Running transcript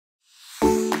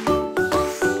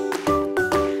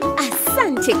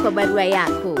Asante kwa barua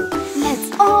yako.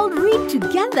 Let's all read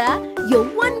together your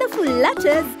wonderful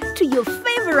letters to your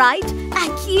favorite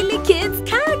Akili Kids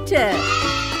character.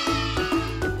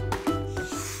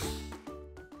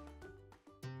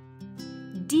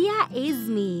 Dear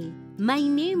Esme, my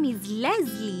name is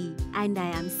Leslie and I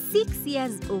am 6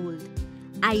 years old.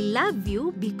 I love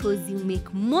you because you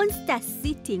make monster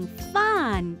sitting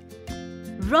fun.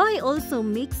 Roy also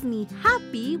makes me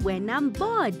happy when I'm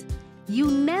bored. You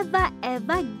never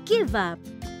ever give up.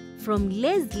 From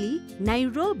Leslie,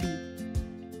 Nairobi.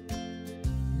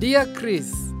 Dear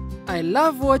Chris, I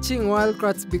love watching Wild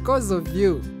Kratts because of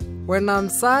you. When I'm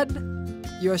sad,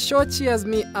 your show cheers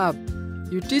me up.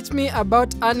 You teach me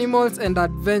about animals and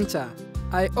adventure.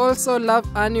 I also love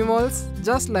animals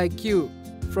just like you.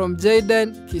 From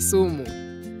Jayden, Kisumu.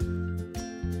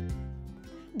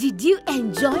 Did you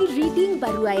enjoy reading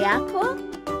Barua Yako?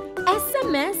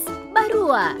 SMS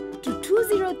Barua to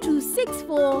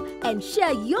 20264 and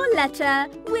share your letter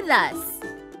with us.